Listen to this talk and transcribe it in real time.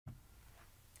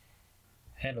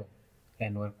Hello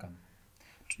and welcome.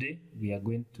 Today we are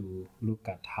going to look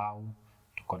at how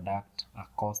to conduct a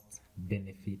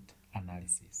cost-benefit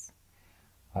analysis.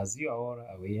 As you are all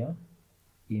aware,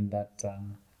 in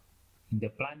the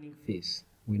planning phase,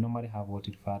 we normally have what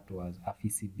we refer to as a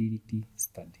feasibility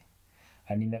study.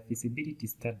 And in the feasibility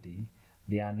study,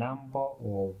 there are a number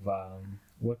of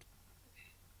what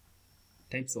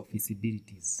types of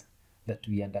feasibilities that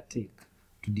we undertake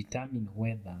to determine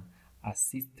whether a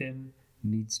system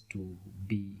needs to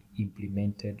be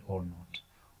implemented or not.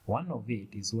 One of it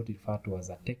is what we refer to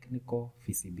as a technical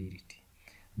feasibility.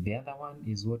 The other one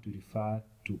is what we refer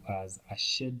to as a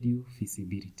schedule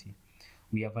feasibility.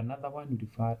 We have another one we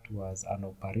refer to as an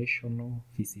operational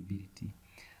feasibility.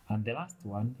 And the last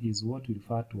one is what we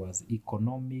refer to as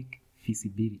economic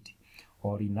feasibility,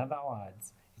 or in other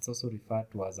words, it's also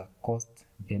referred to as a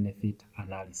cost-benefit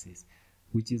analysis,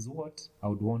 which is what I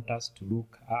would want us to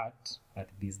look at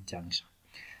this juncture.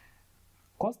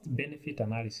 Cost-benefit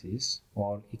analysis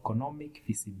or economic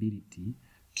feasibility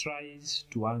tries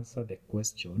to answer the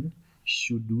question,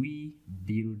 should we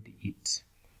build it?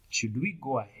 Should we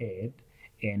go ahead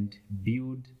and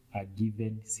build a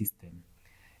given system?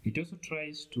 It also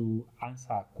tries to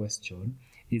answer a question,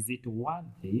 is it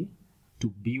worthy to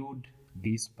build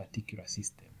this particular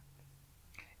system?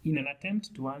 In an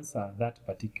attempt to answer that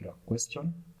particular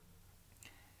question,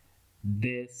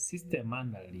 the system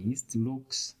analyst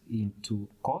looks into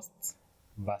costs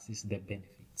versus the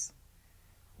benefits.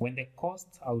 When the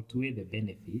costs outweigh the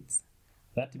benefits,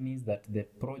 that means that the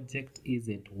project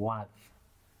isn't worth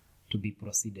to be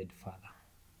proceeded further.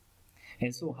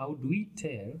 And so how do we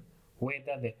tell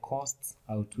whether the costs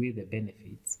outweigh the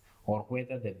benefits or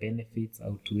whether the benefits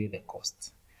outweigh the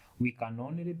costs? We can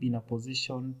only be in a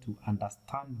position to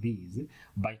understand this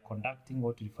by conducting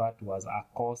what we refer to as a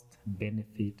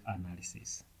cost-benefit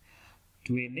analysis.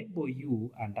 To enable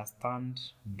you understand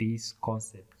this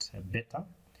concept better,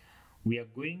 we are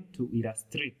going to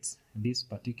illustrate this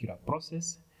particular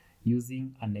process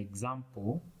using an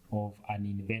example of an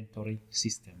inventory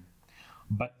system.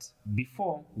 But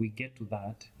before we get to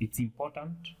that, it's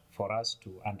important for us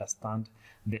to understand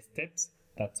the steps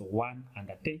that one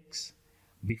undertakes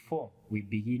before we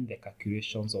begin the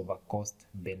calculations of a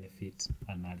cost-benefit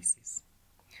analysis.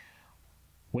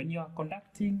 When you are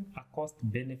conducting a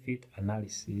cost-benefit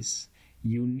analysis,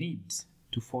 you need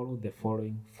to follow the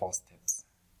following 4 steps.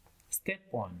 Step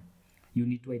 1, you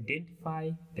need to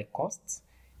identify the costs,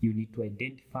 you need to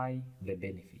identify the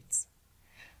benefits.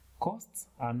 Costs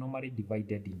are normally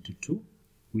divided into 2.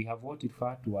 We have what we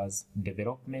refer to as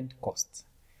development costs.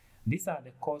 These are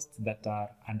the costs that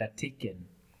are undertaken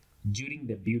during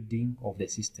the building of the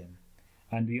system,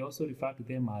 and we also refer to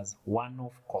them as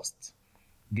one-off costs.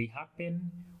 They happen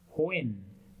when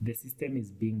the system is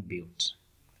being built.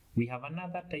 We have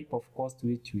another type of cost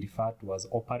which we refer to as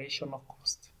operational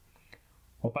costs.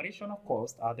 Operational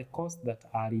costs are the costs that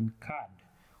are incurred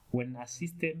when a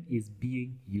system is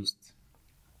being used.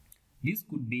 This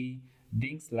could be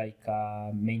things like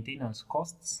maintenance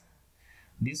costs.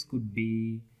 This could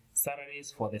be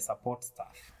salaries for the support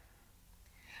staff.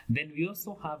 Then we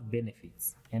also have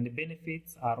benefits, and the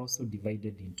benefits are also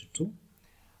divided into 2.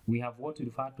 We have what we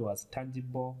refer to as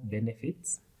tangible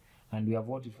benefits, and we have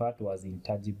what we refer to as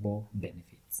intangible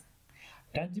benefits.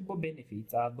 Tangible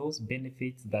benefits are those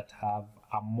benefits that have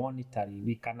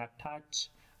we can attach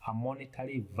a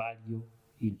monetary value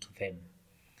into them.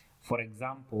 For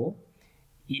example,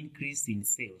 increase in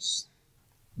sales,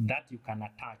 that you can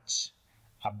attach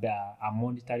a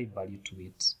monetary value to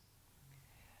it.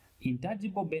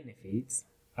 Intangible benefits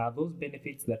are those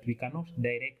benefits that we cannot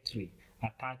directly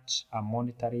attach a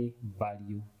monetary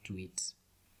value to it.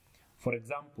 For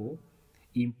example,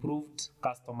 improved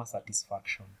customer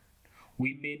satisfaction.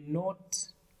 We may not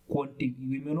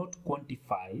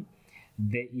quantify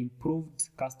the improved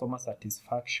customer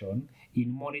satisfaction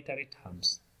in monetary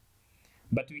terms,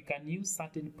 but we can use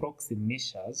certain proxy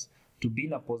measures to be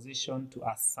in a position to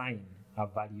assign a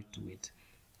value to it.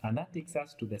 And that takes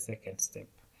us to the second step.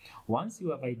 Once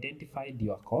you have identified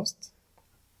your costs,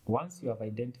 once you have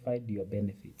identified your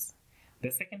benefits, the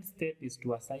second step is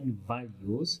to assign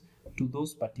values to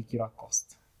those particular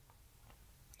costs.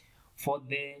 For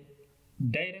the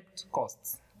direct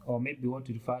costs, or maybe what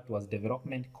we refer to as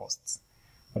development costs,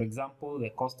 for example, the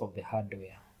cost of the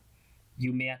hardware,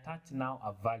 you may attach now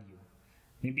a value,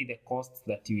 maybe the cost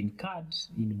that you incurred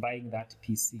in buying that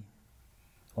PC,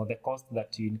 or the cost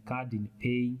that you incurred in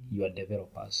paying your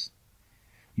developers.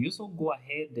 You also go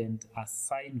ahead and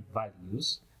assign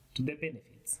values to the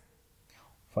benefits.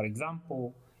 For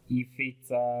example, if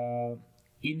it's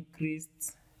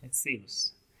increased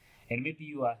sales, and maybe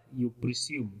you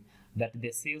presume that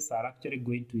the sales are actually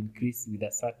going to increase with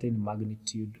a certain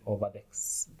magnitude over the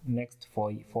next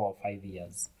 4 or 5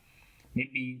 years.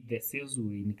 Maybe the sales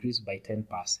will increase by 10%.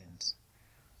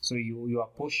 So you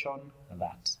apportion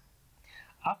that.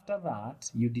 After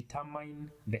that, you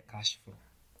determine the cash flow.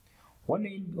 What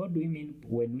do we mean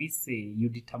when we say you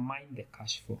determine the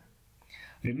cash flow?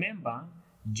 Remember,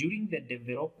 during the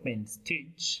development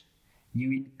stage,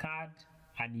 you incurred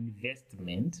an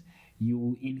investment,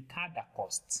 you incurred a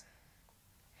cost.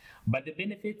 But the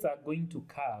benefits are going to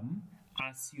come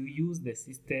as you use the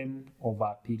system over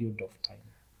a period of time.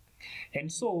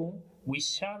 And so we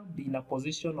shall be in a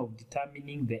position of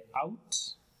determining the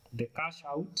cash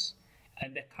out,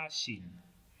 and the cash in,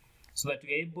 so that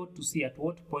we are able to see at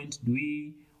what point do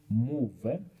we move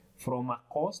from a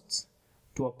cost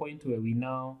to a point where we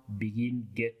now begin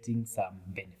getting some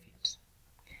benefit.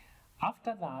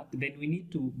 After that, then we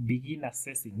need to begin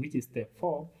assessing, which is step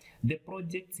 4, the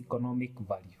project's economic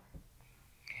value.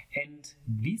 And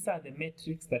these are the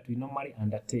metrics that we normally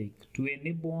undertake to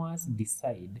enable us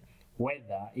decide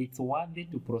whether it's worthy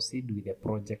to proceed with the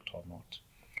project or not.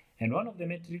 And one of the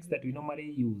metrics that we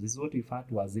normally use is what we refer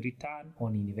to as return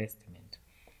on investment.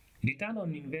 Return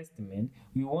on investment,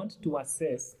 we want to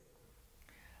assess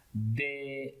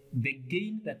the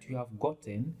gain that you have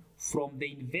gotten from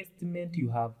the investment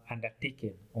you have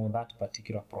undertaken on that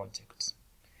particular project.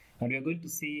 And we are going to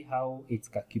see how it's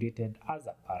calculated as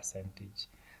a percentage.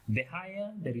 The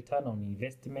higher the return on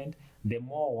investment, the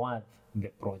more worth the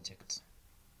project.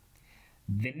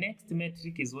 The next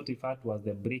metric is what we refer to as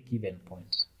the break-even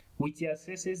point, which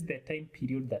assesses the time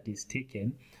period that is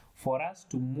taken for us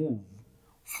to move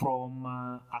from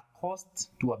a cost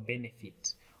to a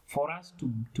benefit, for us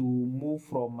to move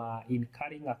from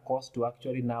incurring a cost to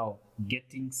actually now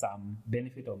getting some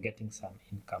benefit or getting some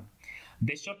income.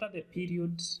 The shorter the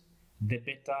period, the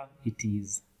better it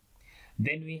is.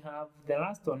 Then we have the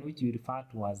last one, which we refer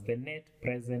to as the net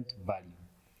present value.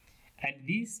 And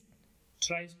this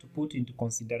tries to put into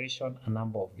consideration a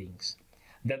number of things.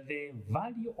 That the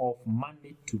value of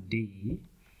money today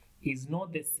is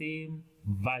not the same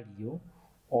value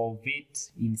of it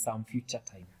in some future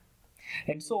time.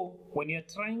 And so when you're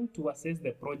trying to assess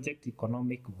the project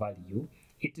economic value,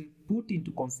 it will put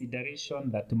into consideration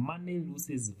that money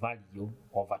loses value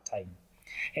over time.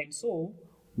 And so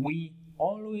we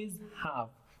always have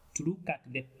to look at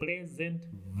the present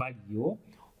value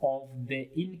of the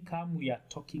income we are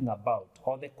talking about,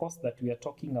 or the cost that we are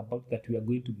talking about that we are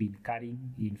going to be incurring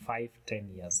in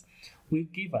 5-10 years. We'll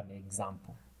give an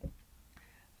example.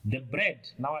 The bread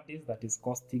nowadays that is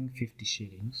costing 50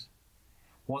 shillings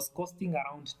was costing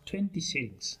around 20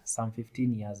 shillings some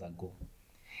 15 years ago.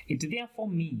 It therefore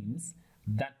means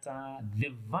that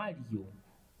the value,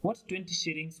 what 20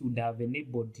 shillings would have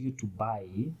enabled you to buy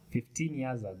 15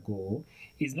 years ago,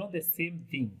 is not the same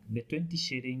thing the 20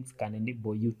 shillings can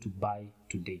enable you to buy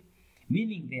today.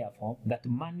 Meaning, therefore, that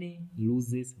money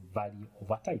loses value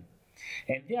over time.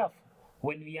 And therefore,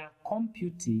 when we are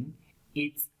computing,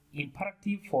 it's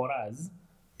imperative for us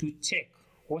to check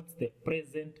what's the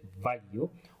present value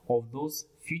of those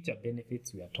future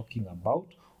benefits we are talking about,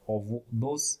 of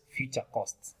those future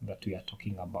costs that we are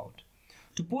talking about.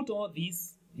 To put all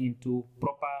these into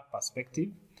proper perspective,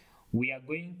 we are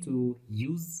going to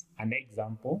use an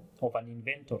example of an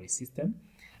inventory system,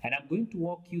 and I'm going to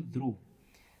walk you through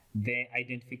the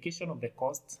identification of the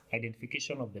costs,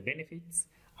 identification of the benefits,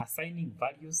 assigning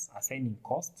values, assigning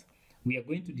costs. We are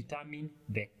going to determine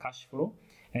the cash flow,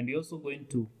 and we're also going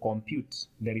to compute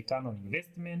the return on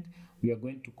investment. We are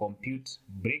going to compute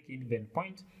break-even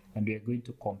point, and we are going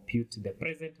to compute the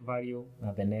present value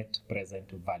and the net present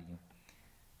value.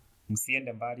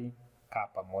 Msiende mbali, kaa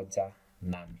pamoja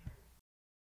nami.